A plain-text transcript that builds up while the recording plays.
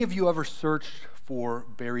Have you ever searched for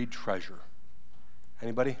buried treasure?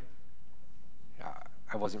 Anybody?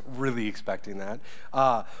 I wasn't really expecting that.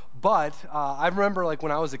 But I remember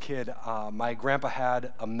when I was a kid, my grandpa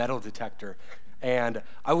had a metal detector. And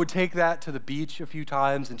I would take that to the beach a few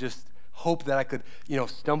times and just hope that I could,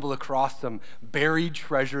 stumble across some buried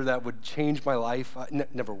treasure that would change my life.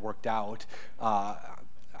 Never worked out.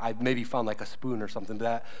 I maybe found a spoon or something, but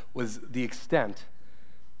that was the extent.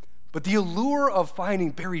 But the allure of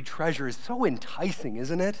finding buried treasure is so enticing,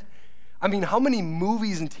 isn't it? I mean, how many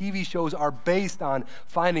movies and TV shows are based on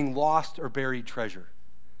finding lost or buried treasure?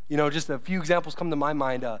 Just a few examples come to my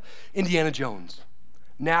mind. Indiana Jones,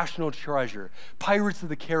 National Treasure, Pirates of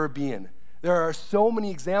the Caribbean. There are so many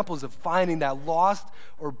examples of finding that lost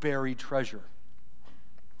or buried treasure.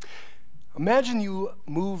 Imagine you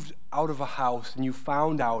moved out of a house and you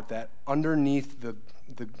found out that underneath the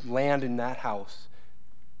land in that house,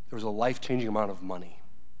 there was a life-changing amount of money.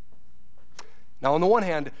 Now, on the one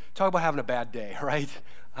hand, talk about having a bad day, right?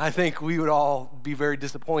 I think we would all be very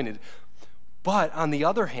disappointed. But on the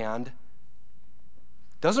other hand,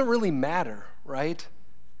 doesn't really matter, right?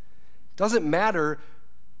 Doesn't matter,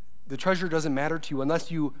 the treasure doesn't matter to you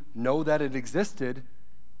unless you know that it existed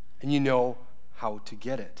and you know how to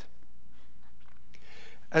get it.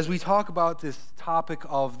 As we talk about this topic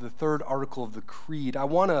of the third article of the Creed, I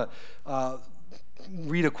want to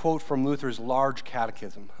read a quote from Luther's Large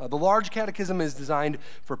Catechism. The Large Catechism is designed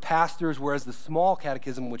for pastors, whereas the Small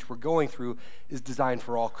Catechism, which we're going through, is designed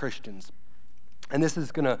for all Christians. And this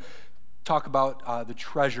is going to talk about the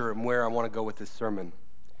treasure and where I want to go with this sermon.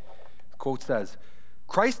 The quote says,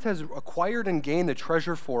 "Christ has acquired and gained the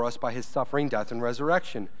treasure for us by his suffering, death, and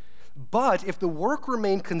resurrection. But if the work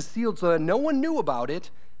remained concealed so that no one knew about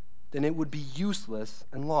it, then it would be useless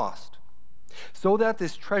and lost. So that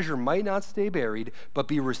this treasure might not stay buried, but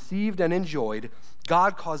be received and enjoyed,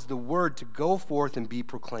 God caused the word to go forth and be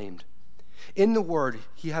proclaimed. In the word,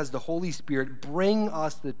 he has the Holy Spirit bring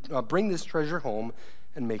this treasure home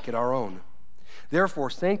and make it our own. Therefore,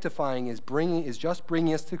 sanctifying is just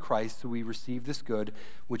bringing us to Christ, so we receive this good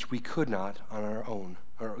which we could not on our own,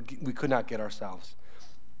 or we could not get ourselves."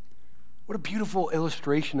 What a beautiful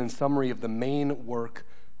illustration and summary of the main work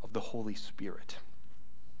of the Holy Spirit.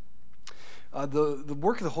 The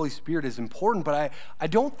work of the Holy Spirit is important, but I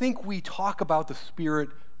don't think we talk about the Spirit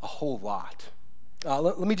a whole lot.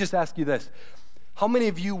 Let me just ask you this. How many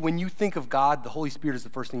of you, when you think of God, the Holy Spirit is the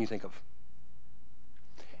first thing you think of?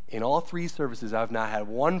 In all three services, I've not had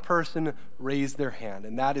one person raise their hand,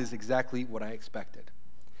 and that is exactly what I expected.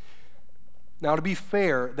 Now, to be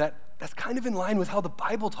fair, that's kind of in line with how the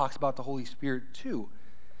Bible talks about the Holy Spirit, too.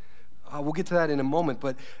 We'll get to that in a moment,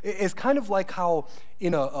 but it's kind of like how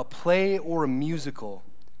in a play or a musical,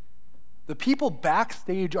 the people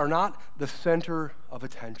backstage are not the center of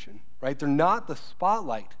attention, right? They're not the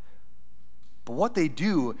spotlight, but what they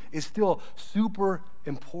do is still super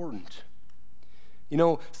important.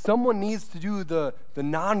 Someone needs to do the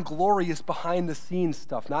non-glorious behind-the-scenes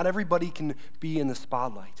stuff. Not everybody can be in the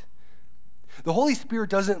spotlight. The Holy Spirit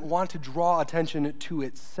doesn't want to draw attention to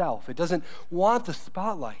itself. It doesn't want the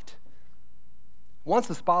spotlight. It wants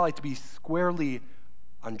the spotlight to be squarely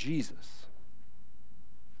on Jesus.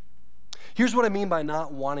 Here's what I mean by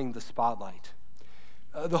not wanting the spotlight.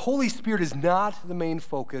 The Holy Spirit is not the main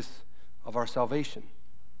focus of our salvation.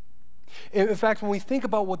 In fact, when we think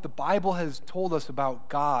about what the Bible has told us about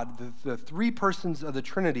God, the three persons of the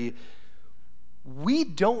Trinity, we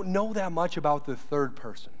don't know that much about the third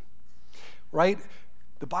person, right?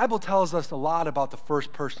 The Bible tells us a lot about the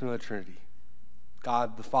first person of the Trinity,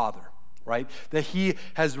 God the Father, right? That he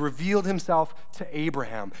has revealed himself to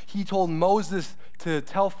Abraham. He told Moses to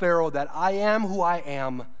tell Pharaoh that I am who I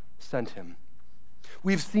am sent him.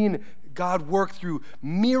 We've seen God work through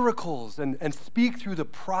miracles and speak through the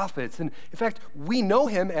prophets. And in fact, we know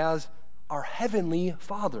him as our heavenly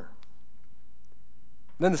Father.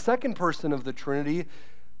 Then the second person of the Trinity,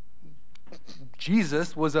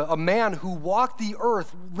 Jesus, was a man who walked the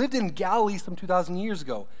earth, lived in Galilee some 2,000 years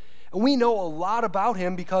ago. And we know a lot about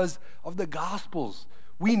him because of the Gospels.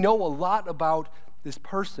 We know a lot about this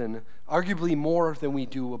person, arguably more than we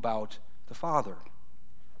do about the Father.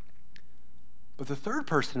 But the third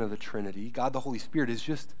person of the Trinity, God the Holy Spirit, is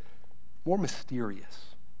just more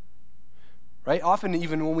mysterious, right? Often,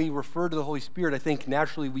 even when we refer to the Holy Spirit, I think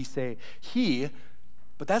naturally we say he,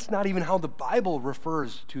 but that's not even how the Bible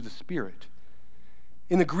refers to the Spirit.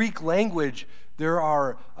 In the Greek language, there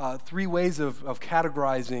are three ways of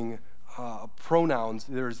categorizing pronouns.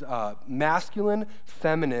 There's masculine,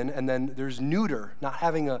 feminine, and then there's neuter, not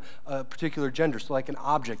having a particular gender. So like an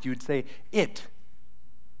object, you would say it.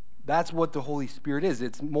 That's what the Holy Spirit is.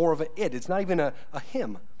 It's more of it's not even a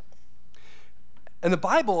him. And the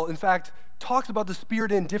Bible, in fact, talks about the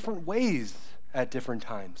Spirit in different ways at different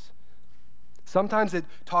times. Sometimes it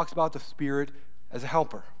talks about the Spirit as a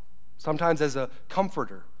helper, sometimes as a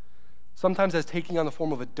comforter, sometimes as taking on the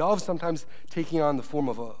form of a dove, sometimes taking on the form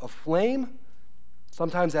of a flame,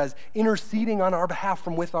 sometimes as interceding on our behalf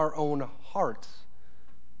from with our own hearts.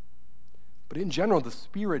 But in general, the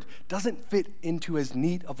Spirit doesn't fit into as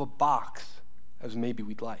neat of a box as maybe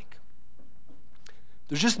we'd like.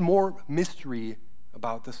 There's just more mystery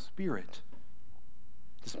about the Spirit.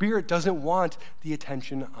 The Spirit doesn't want the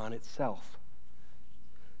attention on itself.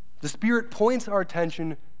 The Spirit points our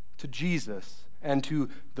attention to Jesus and to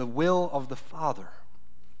the will of the Father.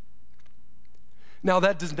 Now,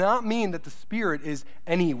 that does not mean that the Spirit is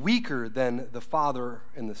any weaker than the Father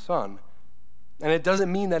and the Son. And it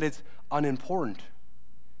doesn't mean that it's unimportant.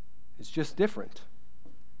 It's just different.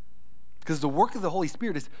 Because the work of the Holy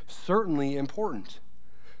Spirit is certainly important,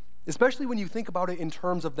 especially when you think about it in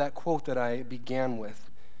terms of that quote that I began with.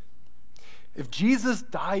 If Jesus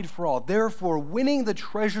died for all, therefore winning the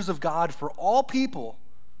treasures of God for all people,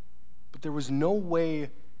 but there was no way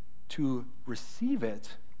to receive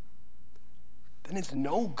it, then it's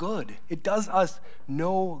no good. It does us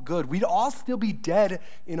no good. We'd all still be dead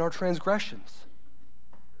in our transgressions.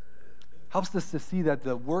 Helps us to see that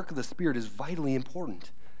the work of the Spirit is vitally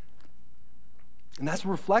important. And that's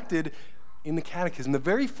reflected in the Catechism. The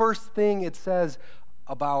very first thing it says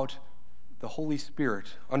about the Holy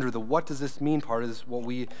Spirit, under the what does this mean part, is what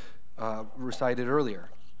we recited earlier.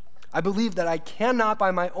 I believe that I cannot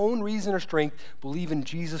by my own reason or strength believe in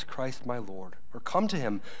Jesus Christ my Lord, or come to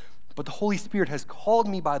him, but the Holy Spirit has called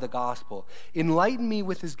me by the gospel, enlightened me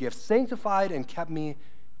with his gifts, sanctified and kept me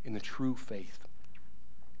in the true faith.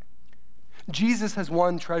 Jesus has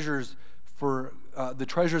won treasures for the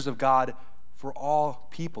treasures of God for all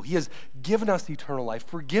people. He has given us eternal life,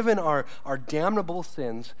 forgiven our damnable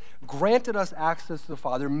sins, granted us access to the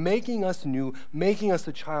Father, making us new, making us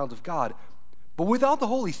a child of God. But without the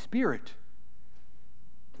Holy Spirit,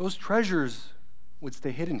 those treasures would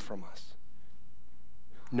stay hidden from us.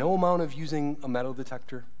 No amount of using a metal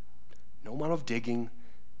detector, no amount of digging,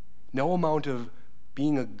 no amount of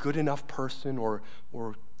being a good enough person or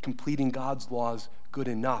completing God's laws good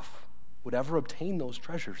enough would ever obtain those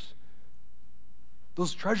treasures.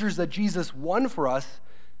 Those treasures that Jesus won for us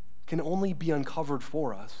can only be uncovered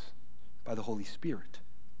for us by the Holy Spirit.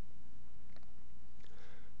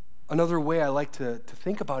 Another way I like to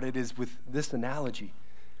think about it is with this analogy.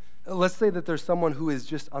 Let's say that there's someone who is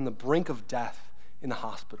just on the brink of death in the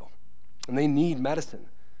hospital, and they need medicine.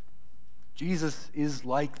 Jesus is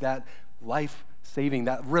like that life-saving,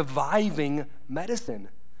 that reviving medicine.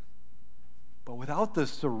 But without the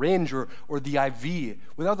syringe or the IV,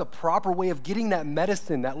 without the proper way of getting that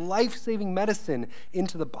medicine, that life-saving medicine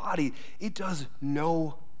into the body, it does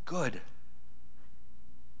no good.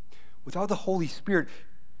 Without the Holy Spirit,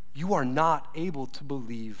 you are not able to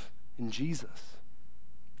believe in Jesus.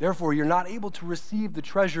 Therefore, you're not able to receive the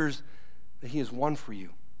treasures that he has won for you.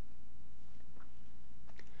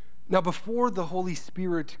 Now, before the Holy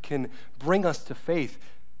Spirit can bring us to faith,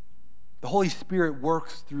 the Holy Spirit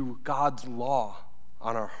works through God's law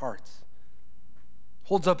on our hearts.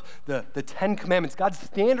 Holds up the 10 Commandments, God's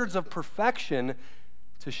standards of perfection,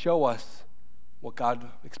 to show us what God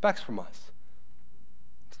expects from us.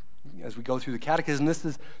 As we go through the Catechism, this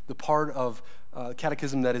is the part of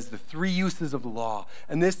Catechism that is the 3 uses of the law.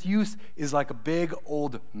 And this use is like a big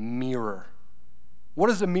old mirror. What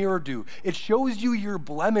does a mirror do? It shows you your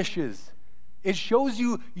blemishes. It shows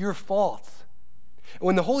you your faults. And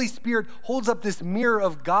when the Holy Spirit holds up this mirror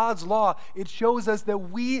of God's law, it shows us that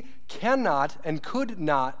we cannot and could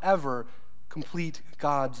not ever complete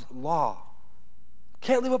God's law.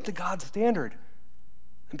 Can't live up to God's standard.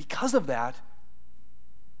 And because of that,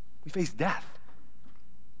 we face death.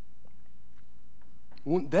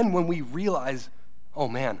 Then when we realize, oh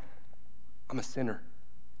man, I'm a sinner,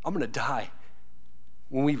 I'm going to die.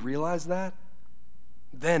 When we realize that,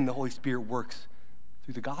 then the Holy Spirit works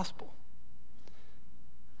through the gospel.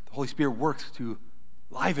 The Holy Spirit works to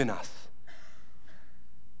liven us.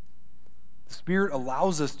 The Spirit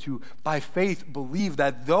allows us to, by faith, believe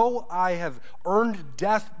that though I have earned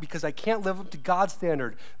death because I can't live up to God's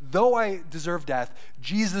standard, though I deserve death,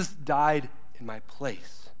 Jesus died in my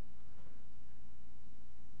place.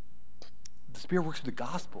 The Spirit works through the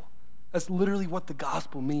gospel. That's literally what the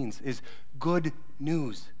gospel means, is good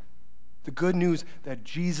news. The good news that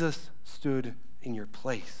Jesus stood in your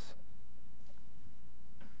place.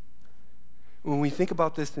 When we think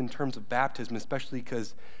about this in terms of baptism, especially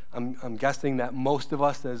because I'm guessing that most of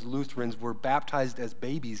us as Lutherans were baptized as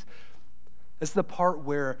babies, this is the part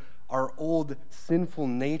where our old sinful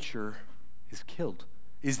nature is killed,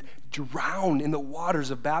 is drowned in the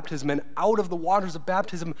waters of baptism. And out of the waters of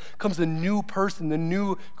baptism comes a new person, the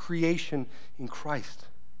new creation in Christ.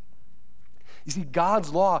 You see,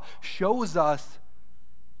 God's law shows us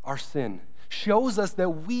our sin, shows us that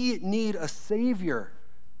we need a Savior.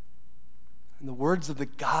 And the words of the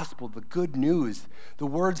gospel, the good news, the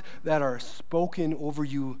words that are spoken over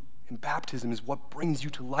you in baptism is what brings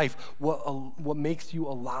you to life, what makes you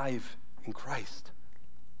alive in Christ.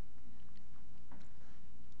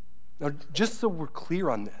 Now, just so we're clear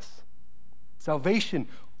on this, salvation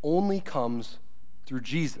only comes through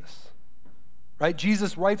Jesus, right?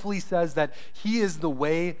 Jesus rightfully says that he is the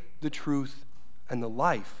way, the truth, and the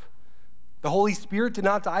life. The Holy Spirit did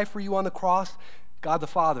not die for you on the cross. God the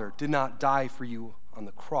Father did not die for you on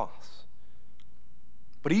the cross.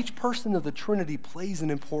 But each person of the Trinity plays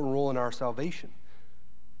an important role in our salvation.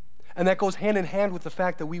 And that goes hand in hand with the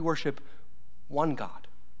fact that we worship one God.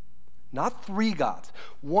 Not three gods.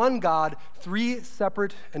 One God, three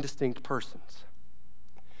separate and distinct persons.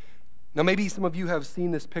 Now, maybe some of you have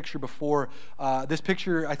seen this picture before. This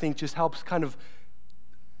picture, I think, just helps kind of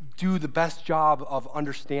do the best job of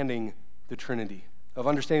understanding the Trinity, of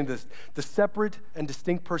understanding the separate and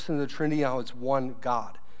distinct person of the Trinity, how it's one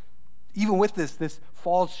God. Even with this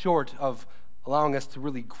falls short of allowing us to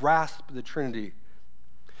really grasp the Trinity.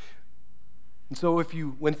 And so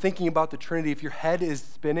when thinking about the Trinity, if your head is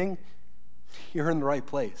spinning, you're in the right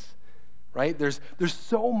place, right? There's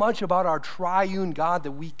so much about our triune God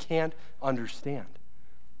that we can't understand.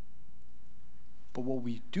 But what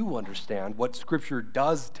we do understand, what Scripture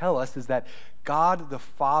does tell us, is that God the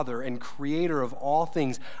Father and creator of all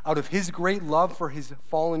things, out of his great love for his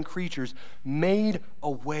fallen creatures, made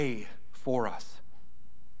a way for us.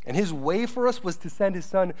 And his way for us was to send his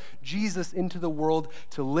son, Jesus, into the world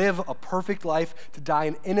to live a perfect life, to die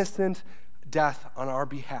an innocent death on our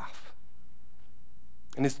behalf.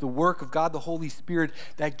 And it's the work of God the Holy Spirit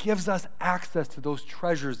that gives us access to those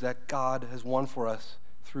treasures that God has won for us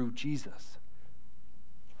through Jesus.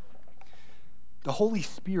 The Holy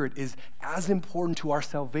Spirit is as important to our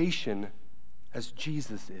salvation as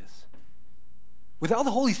Jesus is. Without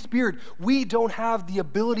the Holy Spirit, we don't have the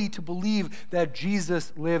ability to believe that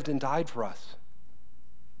Jesus lived and died for us.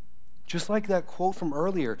 Just like that quote from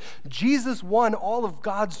earlier, Jesus won all of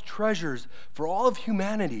God's treasures for all of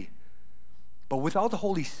humanity. But without the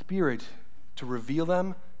Holy Spirit to reveal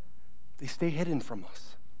them, they stay hidden from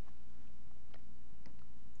us.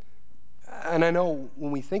 And I know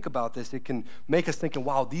when we think about this, it can make us thinking,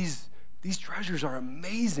 wow, these treasures are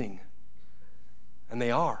amazing. And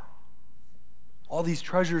they are. All these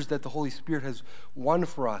treasures that the Holy Spirit has won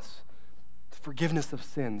for us, the forgiveness of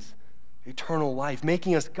sins, eternal life,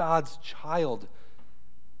 making us God's child.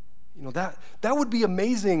 You know, that would be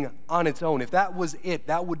amazing on its own. If that was it,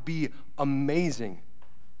 that would be amazing.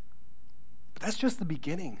 But that's just the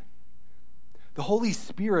beginning. The Holy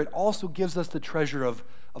Spirit also gives us the treasure of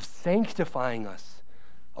sanctifying us,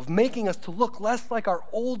 of making us to look less like our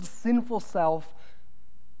old sinful self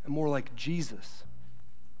and more like Jesus.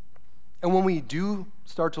 And when we do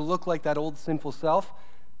start to look like that old sinful self,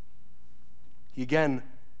 he again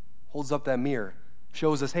holds up that mirror,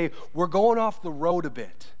 shows us, hey, we're going off the road a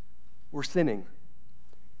bit. We're sinning,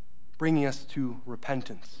 bringing us to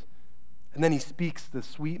repentance. And then he speaks the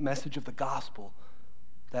sweet message of the gospel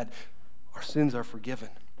that our sins are forgiven.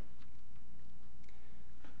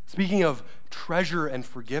 Speaking of treasure and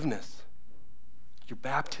forgiveness, your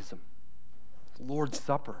baptism, the Lord's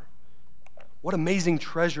Supper, what amazing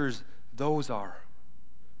treasures those are.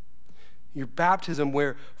 Your baptism,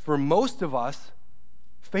 where for most of us,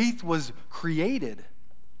 faith was created.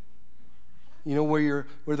 You know, where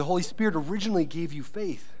the Holy Spirit originally gave you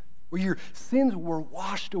faith, where your sins were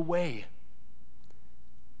washed away.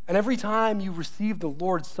 And every time you receive the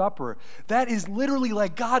Lord's Supper, that is literally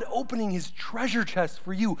like God opening his treasure chest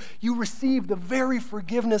for you. You receive the very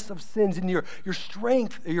forgiveness of sins, and your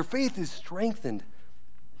strength, your faith is strengthened.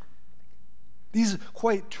 These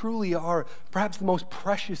quite truly are perhaps the most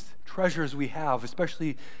precious treasures we have,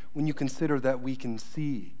 especially when you consider that we can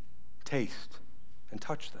see, taste, and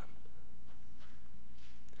touch them.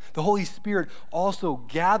 The Holy Spirit also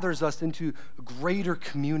gathers us into a greater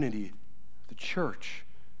community, the church,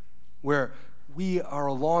 where we are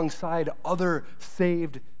alongside other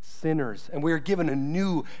saved sinners, and we are given a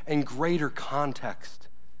new and greater context.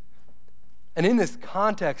 And in this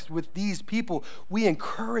context, with these people, we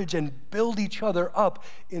encourage and build each other up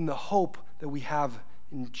in the hope that we have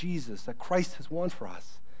in Jesus that Christ has won for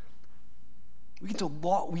us. We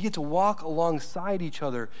get to walk alongside each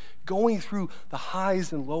other, going through the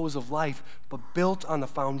highs and lows of life, but built on the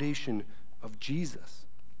foundation of Jesus.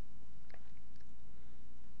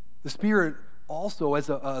 The Spirit also, as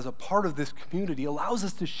a part of this community, allows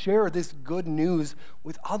us to share this good news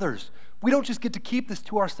with others. We don't just get to keep this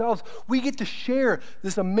to ourselves. We get to share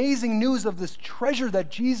this amazing news of this treasure that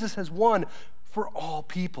Jesus has won for all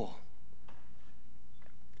people.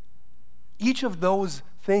 Each of those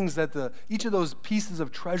things each of those pieces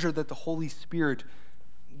of treasure that the Holy Spirit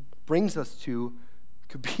brings us to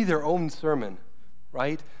could be their own sermon,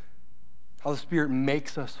 right? How the Spirit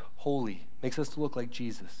makes us holy, makes us to look like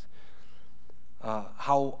Jesus.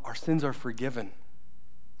 How our sins are forgiven,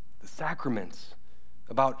 the sacraments,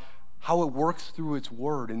 about how it works through its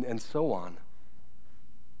word, and so on.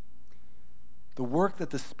 The work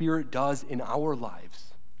that the Spirit does in our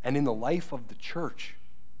lives and in the life of the church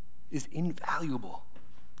is invaluable.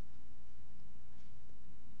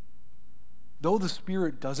 Though the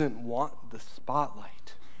Spirit doesn't want the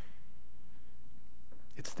spotlight,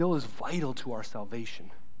 it still is vital to our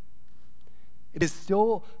salvation. It is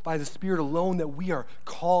still by the Spirit alone that we are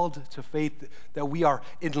called to faith, that we are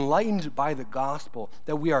enlightened by the gospel,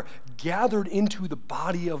 that we are gathered into the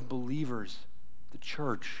body of believers, the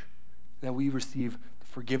church, and that we receive the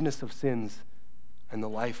forgiveness of sins and the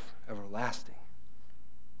life everlasting.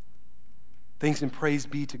 Thanks and praise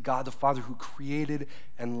be to God the Father, who created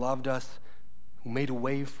and loved us, who made a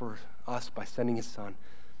way for us by sending his Son.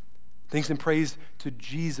 Thanks and praise to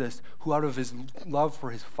Jesus, who out of his love for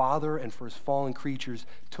his Father and for his fallen creatures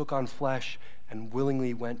took on flesh and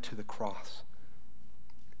willingly went to the cross.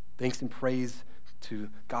 Thanks and praise to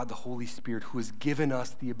God the Holy Spirit, who has given us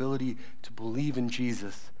the ability to believe in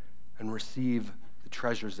Jesus and receive the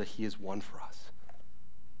treasures that he has won for us.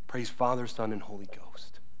 Praise Father, Son, and Holy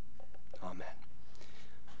Ghost. Amen.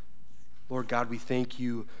 Lord God, we thank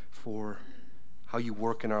you for how you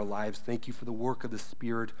work in our lives. Thank you for the work of the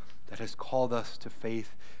Spirit that has called us to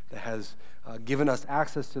faith, that has given us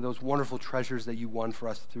access to those wonderful treasures that you won for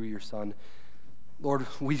us through your Son. Lord,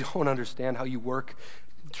 we don't understand how you work.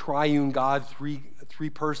 Triune God, three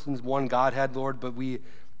persons, one Godhead, Lord, but we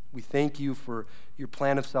thank you for your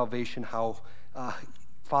plan of salvation, how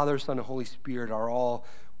Father, Son, and Holy Spirit are all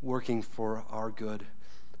working for our good.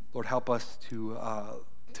 Lord, help us to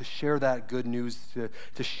share that good news,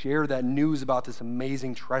 to share that news about this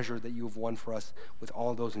amazing treasure that you have won for us with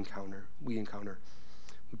all those we encounter.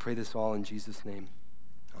 We pray this all in Jesus' name.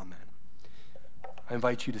 Amen. I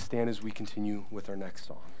invite you to stand as we continue with our next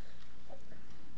song.